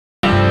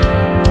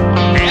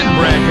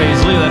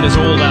That is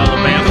Old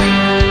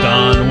Alabama.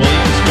 Don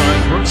Williams,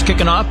 Garth Brooks,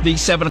 kicking off the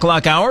 7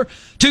 o'clock hour.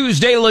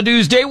 Tuesday,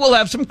 LaDuesday. We'll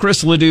have some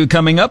Chris LeDoux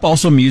coming up.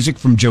 Also music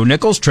from Joe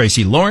Nichols,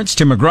 Tracy Lawrence,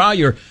 Tim McGraw.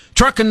 Your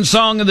truckin'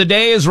 song of the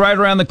day is right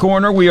around the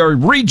corner. We are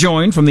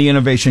rejoined from the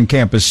Innovation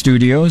Campus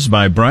studios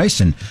by Bryce,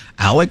 and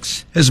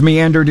Alex has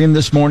meandered in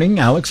this morning.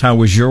 Alex, how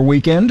was your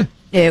weekend?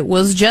 It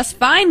was just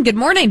fine. Good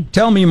morning.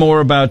 Tell me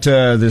more about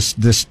this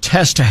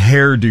test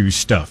hairdo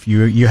stuff.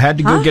 You had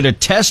to go get a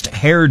test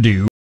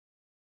hairdo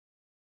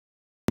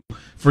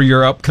for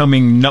your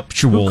upcoming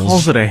nuptials. Who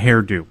calls it a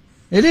hairdo?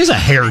 It is a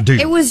hairdo.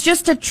 It was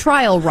just a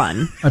trial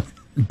run.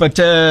 But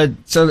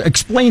so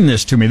explain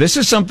this to me. This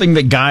is something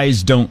that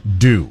guys don't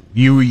do.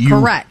 You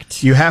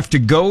Correct. You have to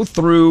go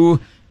through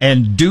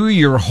and do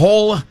your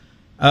whole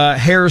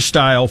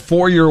hairstyle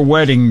for your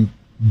wedding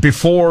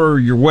before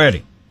your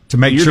wedding to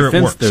make sure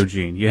it works. Though,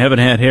 Gene, you haven't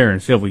had hair in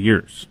several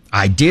years.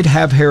 I did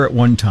have hair at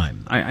one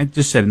time. I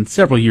just said in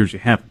several years you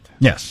haven't.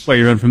 Yes. Well,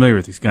 you're unfamiliar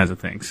with these kinds of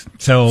things.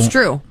 So It's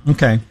true.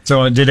 Okay.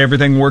 So did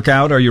everything work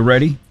out? Are you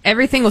ready?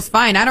 Everything was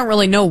fine. I don't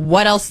really know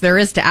what else there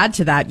is to add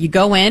to that. You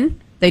go in,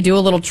 they do a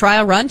little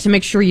trial run to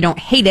make sure you don't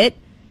hate it,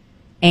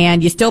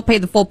 and you still pay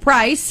the full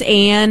price,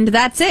 and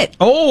that's it.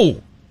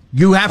 Oh,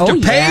 you have to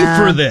pay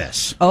for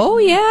this. Oh,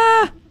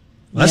 yeah.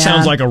 That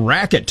sounds like a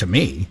racket to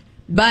me.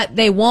 But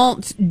they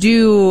won't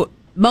do,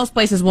 most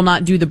places will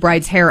not do the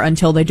bride's hair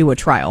until they do a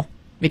trial,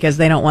 because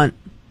they don't want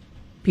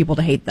people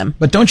to hate them.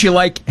 But don't you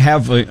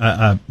have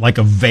a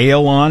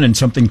veil on and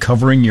something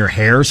covering your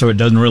hair so it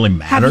doesn't really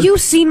matter? Have you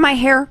seen my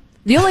hair?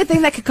 The only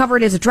thing that could cover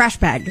it is a trash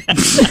bag.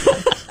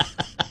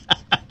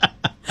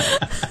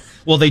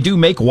 Well, they do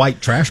make white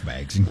trash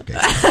bags. Okay.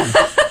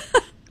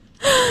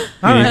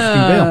 All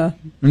right.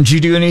 Did you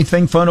do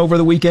anything fun over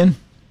the weekend?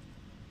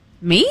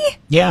 Me?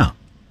 Yeah.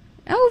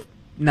 Oh,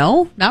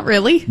 no, not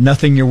really.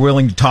 Nothing you're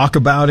willing to talk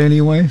about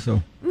anyway?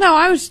 So No,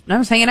 I was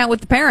hanging out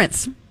with the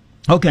parents.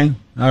 okay.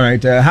 All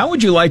right. How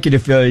would you like it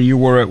if you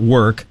were at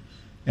work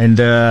and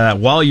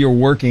while you're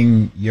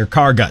working, your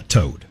car got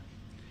towed?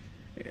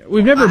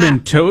 We've never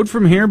been towed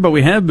from here, but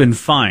we have been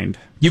fined.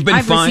 You've been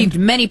I've fined? received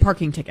many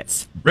parking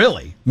tickets.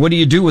 Really? What do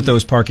you do with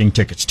those parking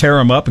tickets? Tear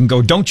them up and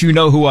go, don't you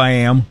know who I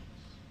am?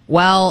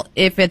 Well,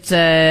 if it's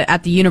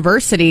at the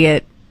university,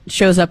 it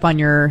shows up on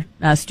your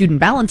student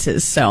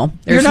balances, so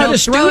there's You're not no a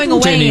throwing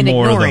student away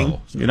anymore, and ignoring.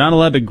 though. You're not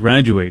allowed to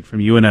graduate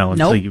from UNL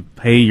until Nope. you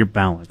pay your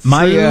balance.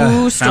 My True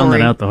found that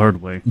story. out the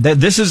hard way.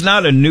 this is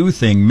not a new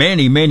thing.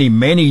 Many, many,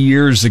 many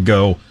years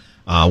ago,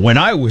 when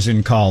I was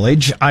in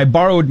college, I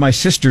borrowed my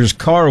sister's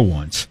car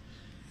once,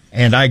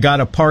 and I got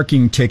a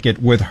parking ticket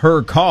with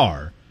her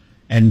car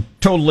and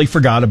totally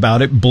forgot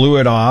about it, blew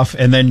it off,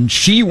 and then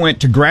she went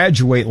to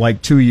graduate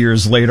like 2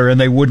 years later, and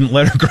they wouldn't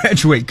let her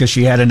graduate because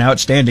she had an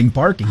outstanding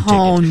parking ticket.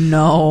 Oh,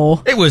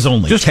 no. It was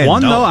only Just $10.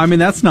 one, though? I mean,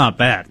 that's not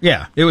bad.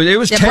 Yeah, it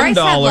was Yeah, $10.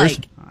 Bryce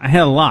had, I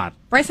had a lot.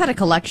 Bryce had a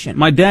collection.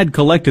 My dad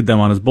collected them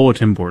on his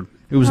bulletin board.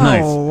 It was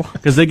nice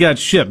because they got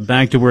shipped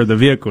back to where the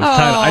vehicle was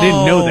tied. I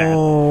didn't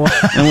know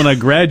that. And when I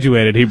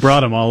graduated, he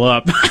brought them all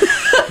up.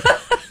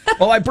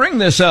 Well, I bring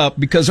this up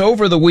because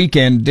over the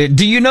weekend,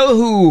 do you know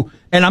who,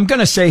 and I'm going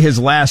to say his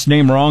last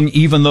name wrong,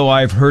 even though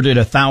I've heard it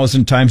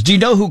 1,000 times. Do you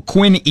know who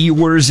Quinn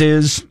Ewers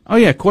is? Oh,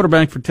 yeah,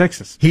 quarterback for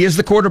Texas. He is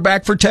the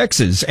quarterback for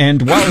Texas.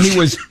 And while he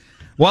was,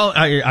 well,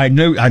 I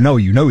know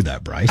you know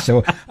that, Bryce.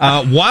 So,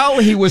 while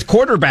he was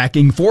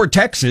quarterbacking for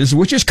Texas,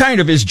 which is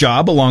kind of his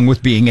job along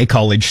with being a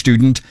college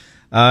student,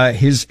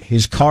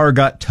 his car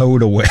got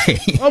towed away.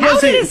 How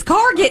did his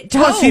car get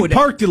towed? Plus, he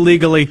parked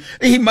illegally.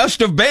 He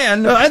must have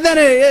been.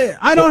 Then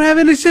I don't have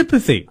any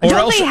sympathy.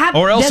 Don't they have it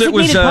was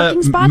designated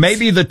parking spots?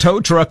 maybe the tow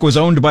truck was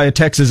owned by a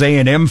Texas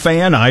A&M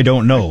fan. I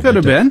don't know. Could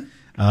have been.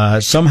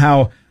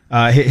 Somehow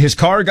his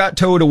car got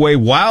towed away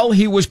while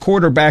he was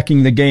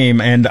quarterbacking the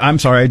game. And I'm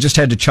sorry, I just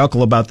had to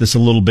chuckle about this a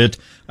little bit.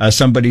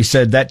 Somebody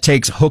said that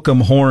takes hook 'em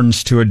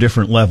horns to a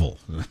different level.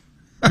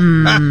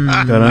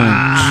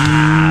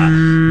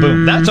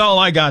 Boom. That's all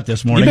I got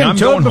this morning. You been I'm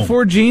towed going home.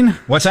 before, Gene?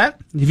 What's that?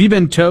 Have you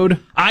been towed?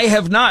 I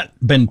have not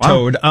been Wow.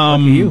 towed.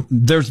 Lucky you.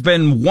 There's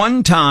been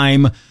one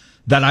time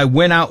that I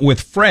went out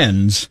with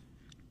friends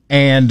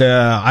and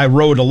I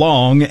rode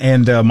along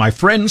and my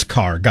friend's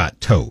car got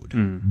towed,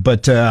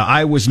 but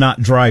I was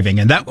not driving.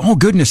 And that, oh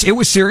goodness, it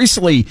was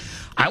seriously,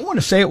 I want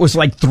to say it was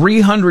like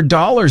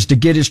 $300 to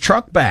get his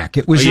truck back.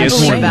 It was Oh, yeah, it's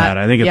more insane. than that.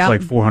 I think it's Yep.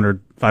 like $400,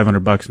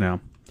 $500 now.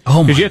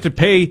 Oh, Because my. you have to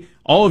pay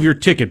all of your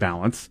ticket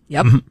balance.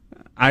 Yep.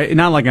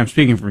 Not like I'm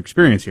speaking from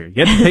experience here.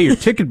 You have to pay your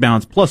ticket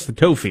balance plus the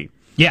tow fee.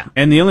 Yeah.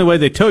 And the only way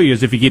they tow you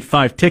is if you get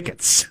 5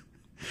 tickets.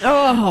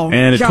 Oh,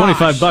 And it's gosh.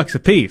 $25 a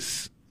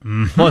piece.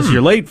 Plus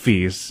your late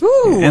fees.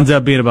 Ooh. Ends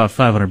up being about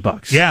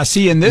 $500. Yeah,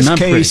 see, in this Not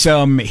case,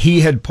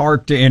 he had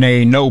parked in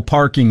a no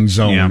parking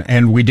zone, Yeah.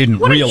 and we didn't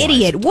What realize an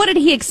idiot. it. What did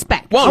he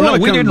expect? Well, I no,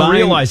 wanna we didn't combine-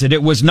 realize it.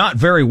 It was not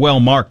very well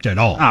marked at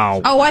all.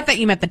 Oh, I thought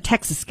you meant the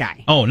Texas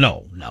guy. Oh,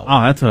 no.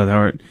 that's what I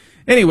thought.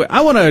 Anyway,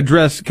 I want to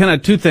address kind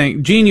of two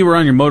things. Gene, you were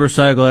on your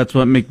motorcycle. That's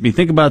what made me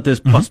think about this.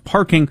 Plus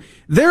parking.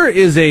 There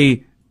is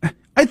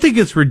I think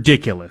it's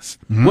ridiculous.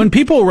 When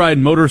people ride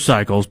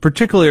motorcycles,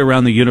 particularly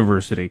around the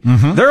university,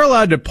 they're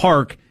allowed to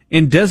park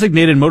in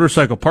designated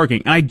motorcycle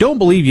parking. And I don't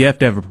believe you have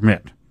to have a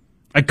permit.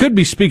 I could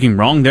be speaking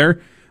wrong there,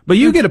 but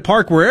you get to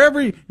park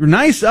wherever you're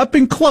nice up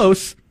and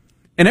close,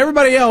 and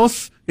everybody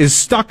else is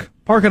stuck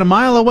parking a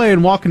mile away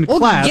and walking to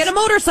class. Get a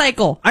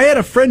motorcycle. I had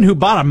a friend who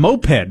bought a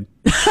moped.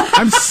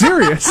 I'm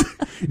serious.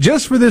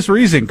 Just for this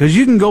reason, because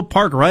you can go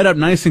park right up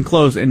nice and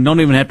close and don't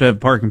even have to have a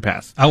parking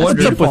pass. I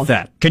wonder What's up with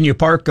that. Can you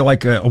park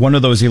like one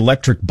of those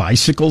electric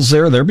bicycles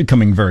there? They're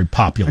becoming very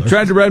popular. I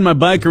tried to ride my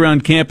bike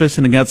around campus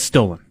and it got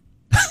stolen.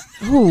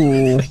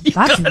 Ooh,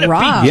 that's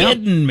rough. Be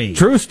kidding me.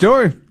 True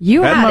story.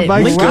 You had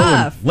it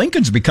rough.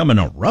 Lincoln's becoming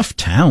a rough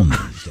town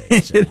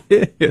these days.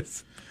 It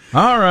is.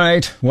 All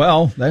right.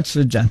 Well, that's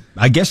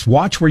I guess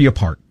watch where you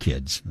park,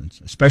 kids,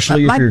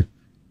 especially if you're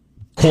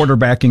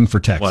quarterbacking for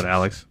Texas. What,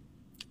 Alex?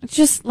 It's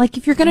just like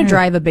if you're going to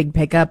drive a big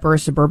pickup or a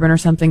Suburban or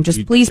something,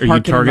 just please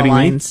park in the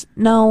lines.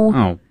 No.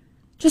 Oh.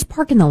 Just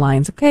park in the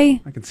lines,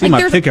 okay? I can see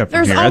my pickup from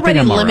There's here. I think already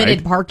I'm all limited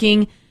right.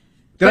 parking.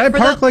 Did I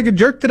park like a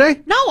jerk today?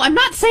 No, I'm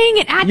not saying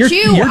it at You're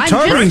you. I'm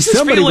targeting just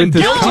somebody with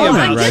this guilty comment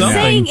I'm right just now.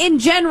 saying in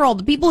general,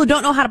 the people who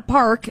don't know how to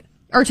park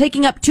are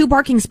taking up 2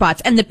 parking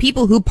spots, and the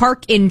people who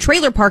park in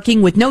trailer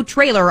parking with no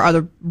trailer are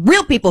the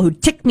real people who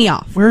tick me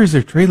off. Where is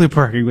there trailer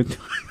parking with?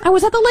 I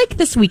was at the lake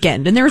this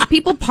weekend, and there was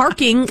people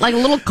parking like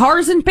little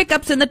cars and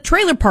pickups in the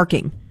trailer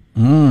parking.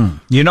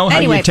 You know how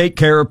you take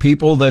care of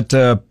people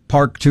that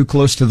park too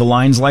close to the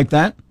lines like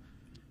that?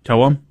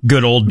 Tow them.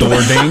 Good old door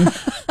ding.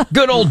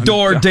 Good old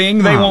door ding.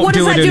 They won't What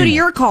do does it that do to anymore.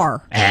 your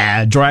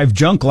car? Drive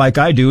junk like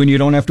I do, and you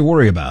don't have to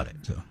worry about it.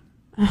 So.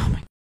 Oh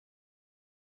my